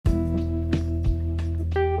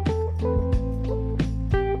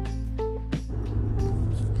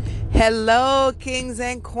Hello, kings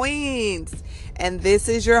and queens. And this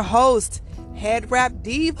is your host, Head Wrap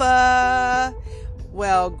Diva.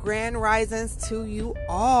 Well, grand risings to you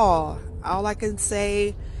all. All I can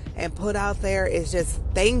say and put out there is just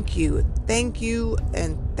thank you,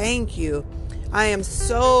 and thank you. I am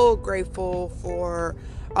so grateful for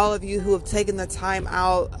all of you who have taken the time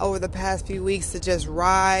out over the past few weeks to just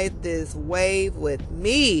ride this wave with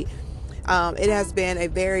me. It has been a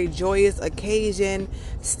very joyous occasion,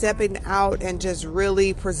 stepping out and just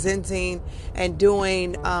really presenting and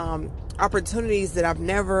doing opportunities that I've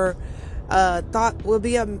never thought would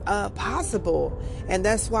be possible. And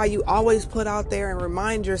that's why you always put out there and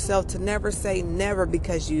remind yourself to never say never,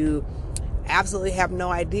 because you absolutely have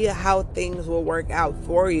no idea how things will work out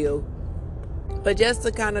for you. But just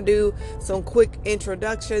to kind of do some quick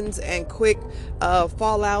introductions and quick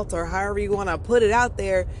fallouts, or however you want to put it out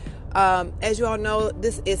there. As you all know,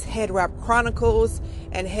 this is Head Wrap Chronicles,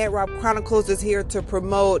 and Head Wrap Chronicles is here to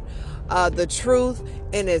promote the truth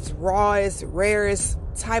in its rawest, rarest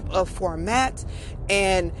type of format,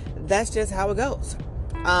 and that's just how it goes.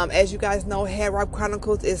 As you guys know, Head Wrap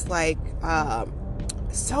Chronicles is like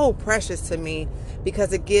so precious to me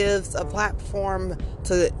because it gives a platform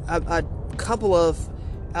to a couple of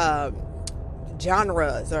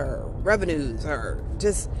genres or revenues or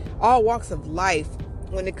just all walks of life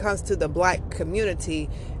when it comes to the Black community,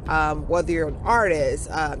 whether you're an artist,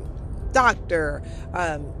 doctor,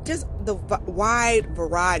 just the wide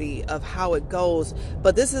variety of how it goes.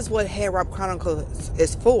 But this is what Head Wrap Chronicles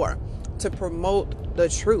is for, to promote the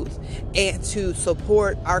truth and to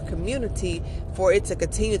support our community for it to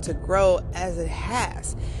continue to grow as it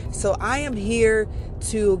has. So I am here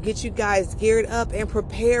to get you guys geared up and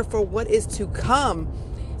prepared for what is to come.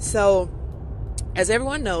 So as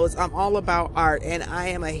everyone knows, I'm all about art, and I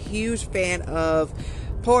am a huge fan of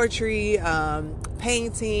poetry,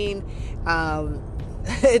 painting,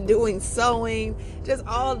 doing sewing, just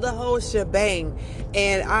all the whole shebang.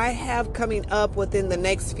 And I have coming up within the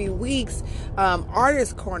next few weeks,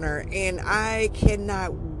 Artist Corner, and I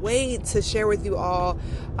cannot wait to share with you all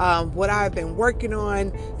what I've been working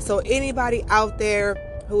on. So anybody out there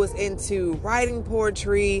who is into writing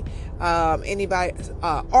poetry, anybody,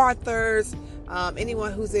 authors,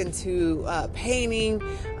 anyone who's into painting,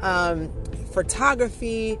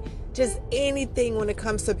 photography, just anything when it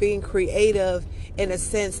comes to being creative in a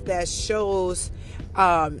sense that shows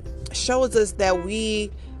us that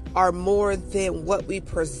we are more than what we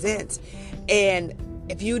present. And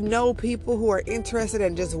if you know people who are interested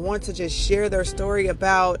and just want to just share their story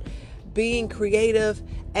about being creative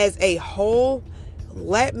as a whole,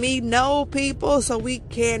 let me know, people, so we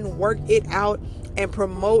can work it out and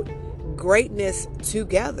promote greatness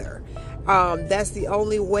together. That's the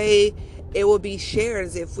only way it will be shared,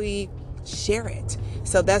 is if we share it.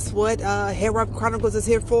 So that's what Head Wrap Chronicles is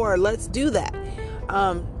here for. Let's do that.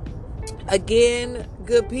 Again,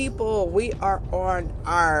 good people, we are on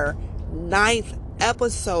our 9th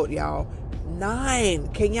episode, y'all. 9.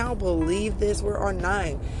 Can y'all believe this? We're on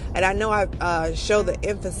 9. And I know I show the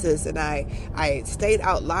emphasis, and I state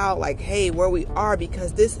out loud like, hey, where we are,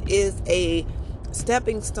 because this is a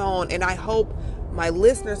stepping stone. And I hope my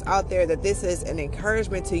listeners out there that this is an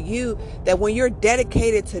encouragement to you, that when you're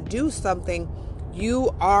dedicated to do something,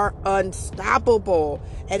 you are unstoppable.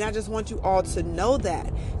 And I just want you all to know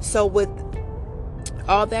that. So with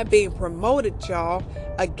all that being promoted, y'all,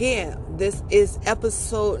 again, this is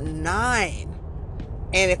episode 9.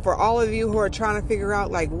 And if for all of you who are trying to figure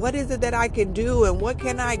out, like, what is it that I can do and what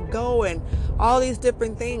can I go and all these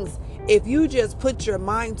different things, if you just put your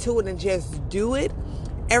mind to it and just do it,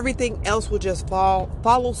 everything else will just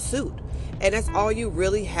follow suit. And that's all you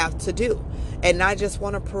really have to do. And I just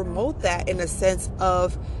want to promote that in a sense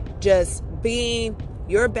of just being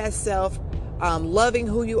your best self, loving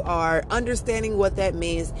who you are, understanding what that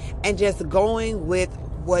means, and just going with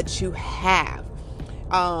what you have.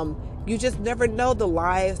 You just never know the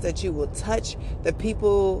lives that you will touch, the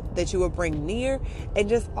people that you will bring near, and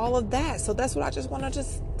just all of that. So that's what I just want to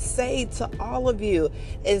just say to all of you,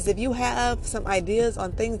 is if you have some ideas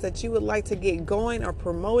on things that you would like to get going or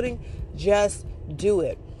promoting, just do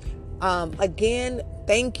it. Again,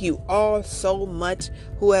 thank you all so much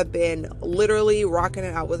who have been literally rocking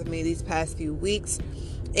it out with me these past few weeks.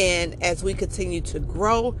 And as we continue to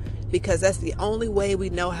grow, because that's the only way we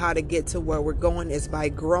know how to get to where we're going, is by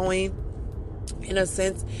growing in a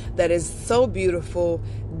sense that is so beautiful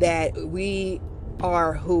that we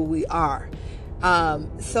are who we are.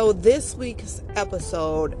 So this week's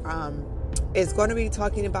episode is going to be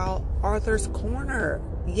talking about Arthur's Corner.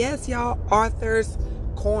 Yes, y'all, Arthur's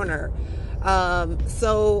Corner.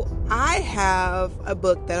 So I have a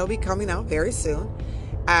book that'll be coming out very soon.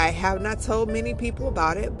 I have not told many people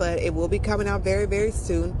about it, but it will be coming out very, very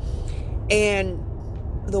soon. And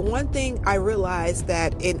the one thing I realized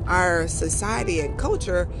that in our society and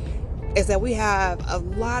culture is that we have a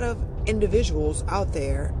lot of individuals out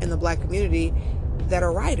there in the Black community that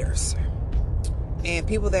are writers. And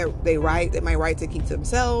people that they might write to keep to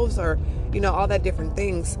themselves, or, all that different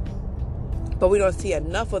things. But we don't see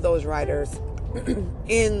enough of those writers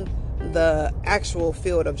in the actual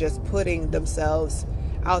field of just putting themselves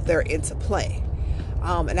out there into play.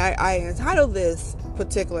 And I entitled this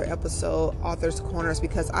particular episode Author's Corners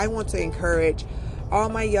because I want to encourage all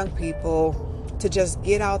my young people to just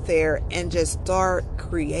get out there and just start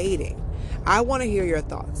creating. I want to hear your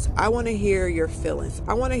thoughts. I want to hear your feelings.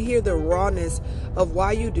 I want to hear the rawness of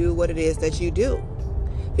why you do what it is that you do.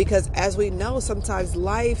 Because as we know, sometimes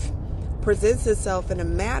life presents itself in a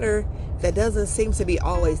manner that doesn't seem to be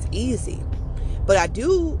always easy. But I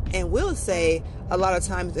do and will say a lot of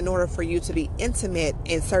times, in order for you to be intimate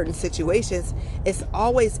in certain situations, it's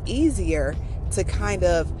always easier to kind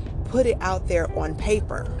of put it out there on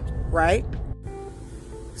paper, right?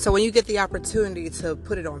 So when you get the opportunity to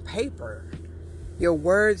put it on paper, your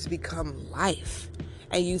words become life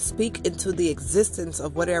and you speak into the existence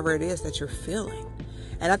of whatever it is that you're feeling.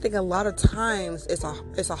 And I think a lot of times it's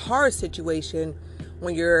a hard situation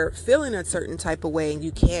when you're feeling a certain type of way and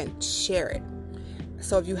you can't share it.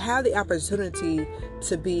 So if you have the opportunity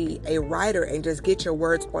to be a writer and just get your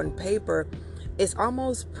words on paper, it's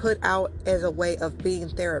almost put out as a way of being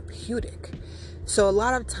therapeutic. So a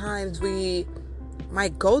lot of times we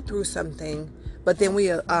might go through something, but then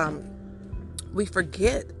we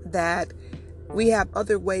forget that we have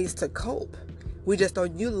other ways to cope. We just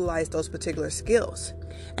don't utilize those particular skills.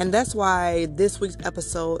 And that's why this week's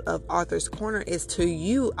episode of Author's Corner is to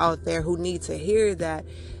you out there who need to hear that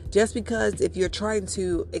just because if you're trying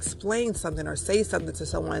to explain something or say something to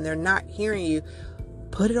someone and they're not hearing you,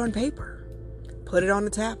 put it on paper, put it on the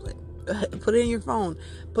tablet, put it in your phone,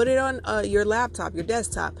 put it on your laptop, your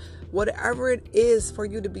desktop, whatever it is for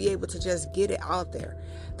you to be able to just get it out there.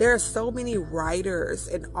 There are so many writers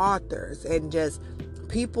and authors and just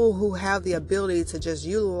people who have the ability to just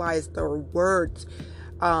utilize their words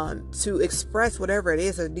to express whatever it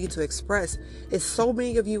is they need to express. It's so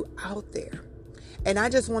many of you out there. And I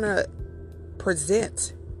just want to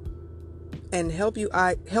present and help you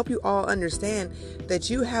all understand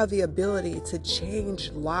that you have the ability to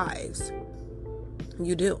change lives.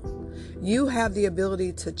 You do. You have the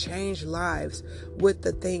ability to change lives with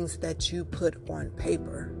the things that you put on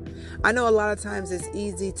paper. I know a lot of times it's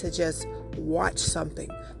easy to just watch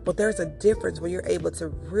something, but there's a difference when you're able to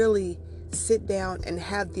really sit down and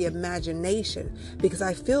have the imagination, because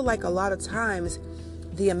I feel like a lot of times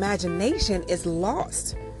the imagination is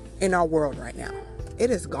lost in our world right now. It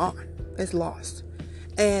is gone. It's lost.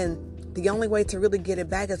 And the only way to really get it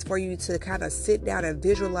back is for you to kind of sit down and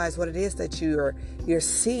visualize what it is that you're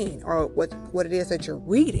seeing, or what it is that you're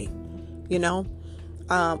reading.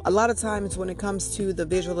 A lot of times when it comes to the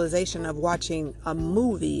visualization of watching a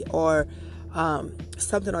movie or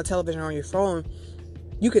something on television or on your phone,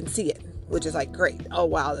 you can see it, which is like great. Oh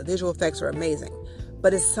wow, the visual effects are amazing.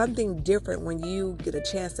 But it's something different when you get a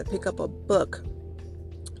chance to pick up a book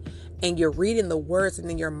and you're reading the words and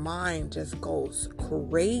then your mind just goes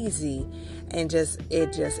crazy and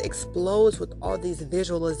it just explodes with all these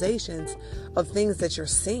visualizations of things that you're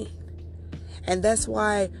seeing. And that's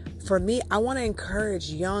why, for me, I want to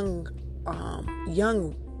encourage young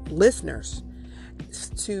listeners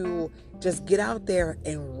to just get out there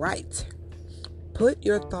and write. Put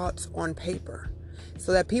your thoughts on paper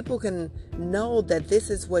so that people can know that this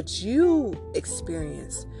is what you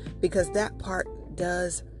experience, because that part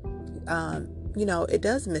does, it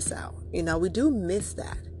does miss out. We do miss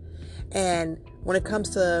that. And when it comes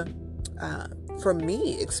to, for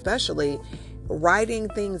me especially, writing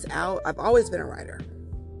things out, I've always been a writer,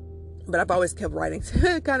 but I've always kept writing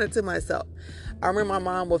kind of to myself. I remember my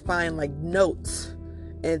mom would find like notes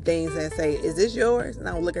and things and say, "Is this yours?" And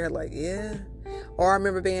I would look at her like, "Yeah." Or I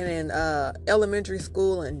remember being in elementary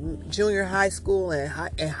school and junior high school and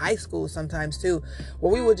high school sometimes too,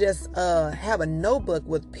 where we would just have a notebook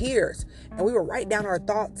with peers and we would write down our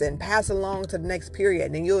thoughts and pass along to the next period.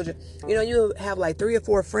 And then you'll have like 3 or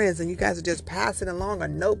 4 friends and you guys are just passing along a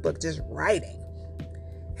notebook, just writing.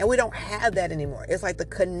 And we don't have that anymore. It's like the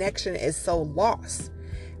connection is so lost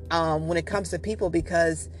when it comes to people,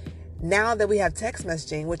 because now that we have text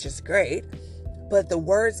messaging, which is great, but the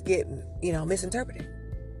words get, misinterpreted.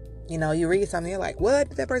 You read something, you're like, what?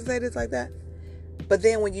 Did that person say this like that? But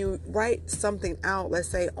then when you write something out, let's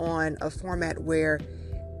say on a format where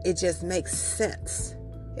it just makes sense,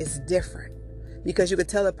 it's different. Because you could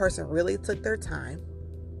tell the person really took their time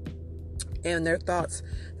and their thoughts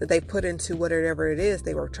that they put into whatever it is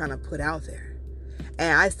they were trying to put out there.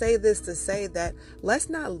 And I say this to say that let's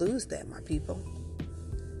not lose that, my people.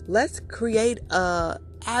 Let's create a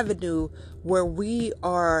avenue where we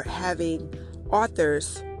are having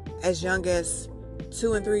authors as young as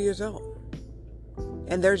 2 and 3 years old.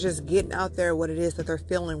 And they're just getting out there what it is that they're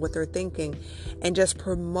feeling, what they're thinking, and just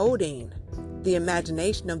promoting the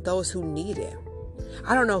imagination of those who need it.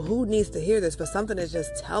 I don't know who needs to hear this, but something is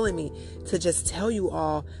just telling me to just tell you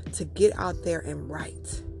all to get out there and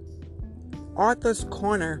write. Author's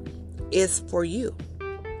Corner is for you.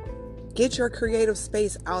 Get your creative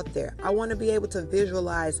space out there. I want to be able to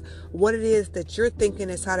visualize what it is that you're thinking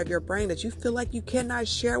inside of your brain that you feel like you cannot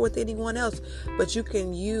share with anyone else, but you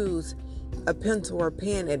can use a pencil or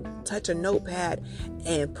pen and touch a notepad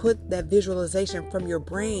and put that visualization from your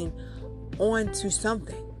brain onto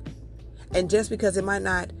something. And just because it might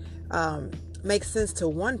not make sense to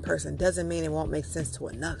one person doesn't mean it won't make sense to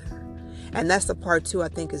another. And that's the part too I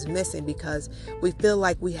think is missing, because we feel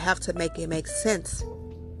like we have to make it make sense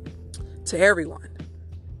to everyone.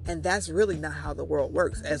 And that's really not how the world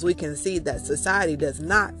works. As we can see that society does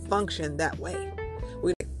not function that way.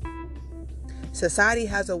 Society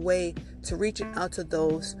has a way to reach out to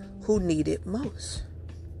those who need it most.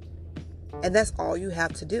 And that's all you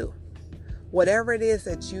have to do. Whatever it is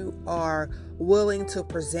that you are willing to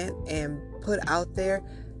present and put out there,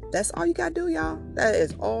 that's all you got to do, y'all. That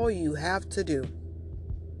is all you have to do.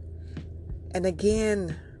 And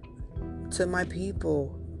again, to my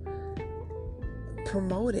people,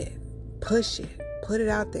 promote it, push it, put it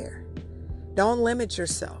out there. Don't limit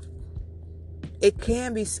yourself. It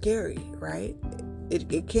can be scary, right?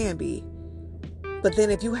 It can be. But then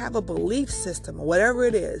if you have a belief system, or whatever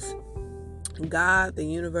it is, God, the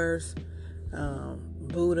universe,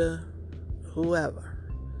 Buddha, whoever,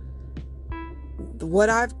 what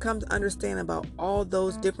I've come to understand about all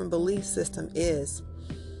those different belief systems is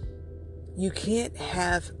you can't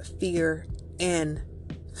have fear and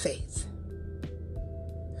faith.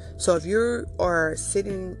 So if you're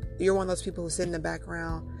one of those people who sit in the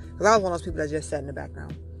background, because I was one of those people that just sat in the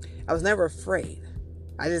background. I was never afraid.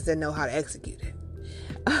 I just didn't know how to execute it.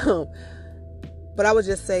 But I would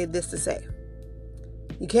just say this to say,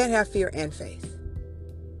 you can't have fear and faith.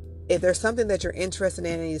 If there's something that you're interested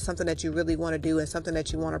in and it's something that you really want to do and something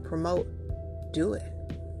that you want to promote, do it.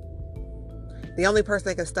 The only person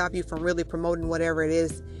that can stop you from really promoting whatever it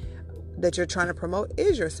is that you're trying to promote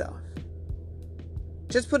is yourself.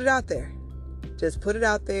 Just put it out there. Just put it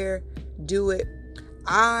out there. Do it.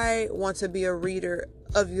 I want to be a reader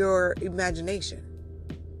of your imagination.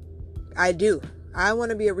 I do. I want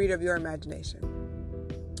to be a reader of your imagination.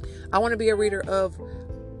 I want to be a reader of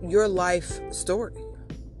your life story.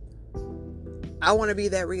 I want to be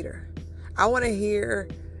that reader. I want to hear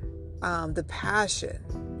the passion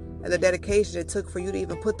and the dedication it took for you to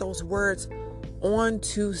even put those words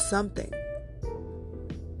onto something.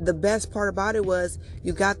 The best part about it was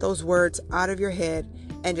you got those words out of your head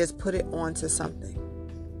and just put it onto something.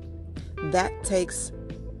 That takes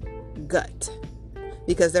gut,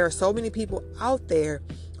 because there are so many people out there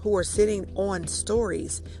who are sitting on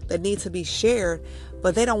stories that need to be shared,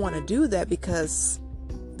 but they don't want to do that because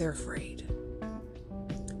they're afraid.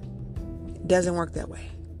 It doesn't work that way.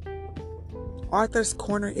 Author's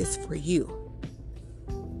Corner is for you.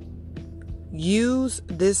 Use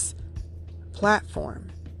this platform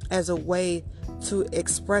as a way to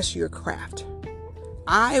express your craft.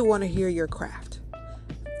 I want to hear your craft.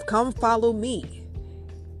 Come follow me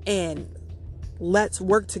and let's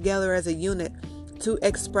work together as a unit to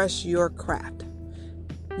express your craft.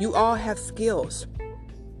 You all have skills.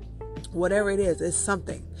 Whatever it is, it's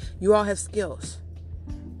something. You all have skills.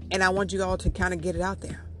 And I want you all to kind of get it out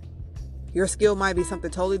there. Your skill might be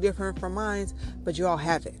something totally different from mine, but you all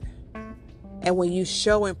have it. And when you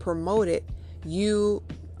show and promote it, you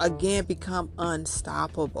again become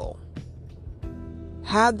unstoppable.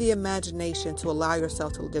 Have the imagination to allow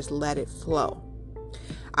yourself to just let it flow.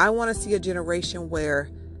 I want to see a generation where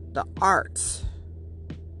the arts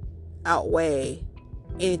outweigh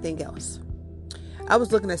anything else. I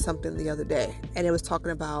was looking at something the other day, and it was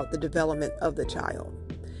talking about the development of the child.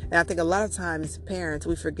 And I think a lot of times parents,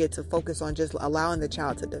 we forget to focus on just allowing the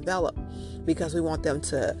child to develop because we want them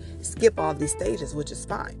to skip all these stages, which is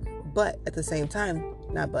fine. But at the same time,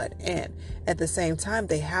 at the same time,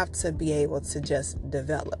 they have to be able to just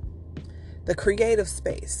develop. The creative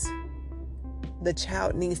space. The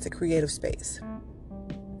child needs the creative space.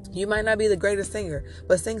 You might not be the greatest singer,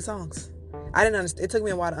 but sing songs. I didn't understand. It took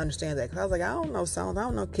me a while to understand that, because I was like, I don't know songs. I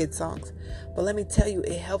don't know kids' songs. But let me tell you,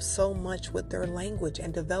 it helps so much with their language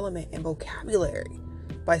and development and vocabulary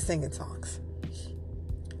by singing songs.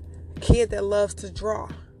 Kid that loves to draw,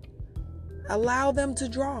 allow them to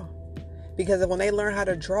draw. Because when they learn how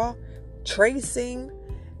to draw, tracing,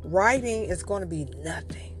 writing is going to be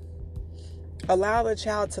nothing. Allow the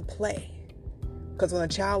child to play. Because when a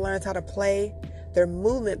child learns how to play, their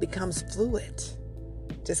movement becomes fluid.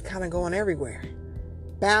 Just kind of going everywhere.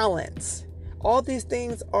 Balance. All these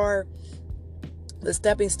things are the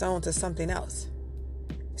stepping stone to something else.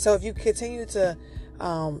 So if you continue to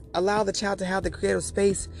allow the child to have the creative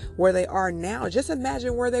space where they are now, just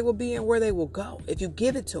imagine where they will be and where they will go if you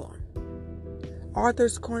give it to them.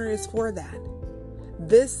 Arthur's Corner is for that.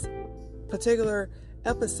 This particular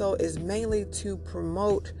episode is mainly to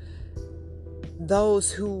promote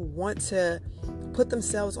those who want to put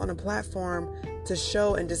themselves on a platform to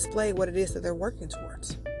show and display what it is that they're working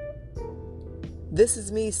towards. This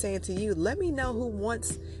is me saying to you, let me know who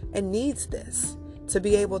wants and needs this to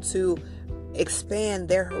be able to expand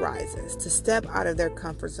their horizons, to step out of their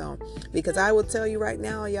comfort zone. Because I will tell you right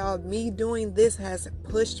now, y'all, me doing this has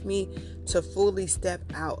pushed me to fully step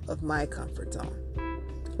out of my comfort zone.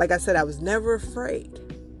 Like I said, I was never afraid.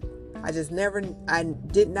 I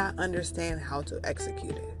did not understand how to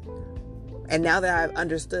execute it. And now that I've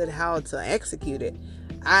understood how to execute it,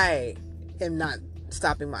 I am not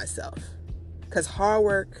stopping myself. Because hard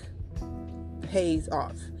work pays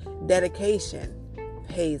off. Dedication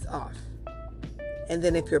pays off. And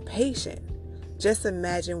then if you're patient, just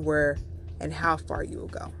imagine where and how far you will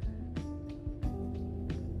go.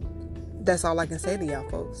 That's all I can say to y'all,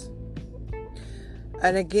 folks.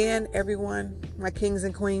 And again, everyone, my kings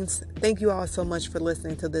and queens, thank you all so much for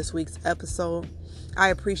listening to this week's episode. I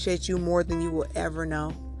appreciate you more than you will ever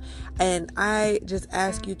know. And I just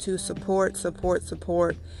ask you to support.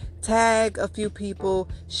 Tag a few people,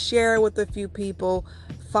 share with a few people.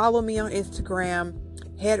 Follow me on Instagram,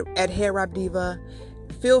 at HeadWrapDiva.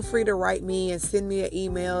 Feel free to write me and send me an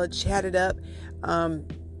email, chat it up.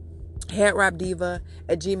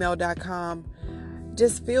 HeadWrapDiva@gmail.com.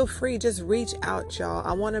 Just feel free, just reach out, y'all.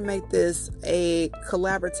 I want to make this a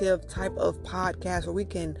collaborative type of podcast where we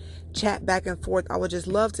can chat back and forth. I would just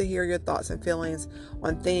love to hear your thoughts and feelings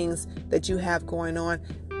on things that you have going on.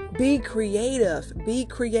 Be creative. Be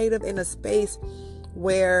creative in a space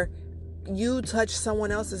where you touch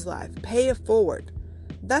someone else's life. Pay it forward.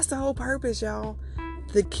 That's the whole purpose, y'all.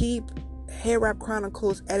 To keep Head Wrap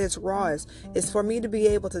Chronicles at its rawest is for me to be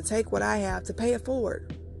able to take what I have to pay it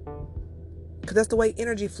forward. Because that's the way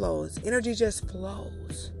energy flows. Energy just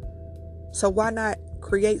flows. So why not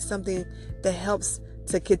create something that helps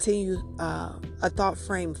to continue a thought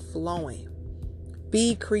frame flowing?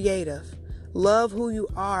 Be creative. Love who you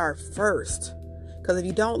are first. Because if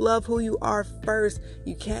you don't love who you are first,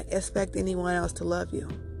 you can't expect anyone else to love you.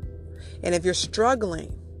 And if you're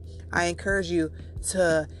struggling, I encourage you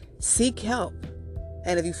to seek help.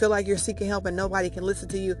 And if you feel like you're seeking help and nobody can listen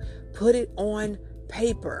to you, put it on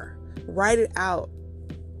paper. Write it out.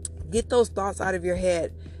 Get those thoughts out of your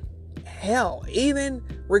head. Hell, even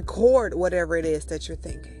record whatever it is that you're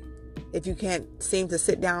thinking. If you can't seem to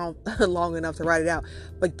sit down long enough to write it out.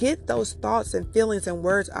 But get those thoughts and feelings and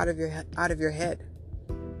words out of your head.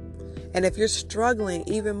 And if you're struggling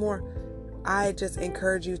even more, I just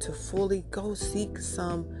encourage you to fully go seek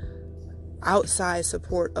some outside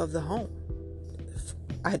support of the home.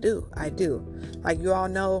 I do. Like you all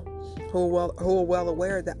know, who are well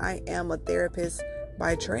aware that I am a therapist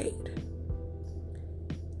by trade.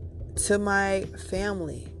 To my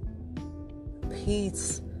family,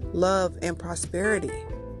 peace, love, and prosperity.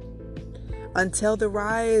 Until the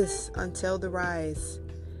rise.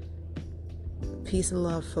 Peace and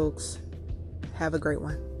love, folks. Have a great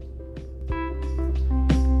one.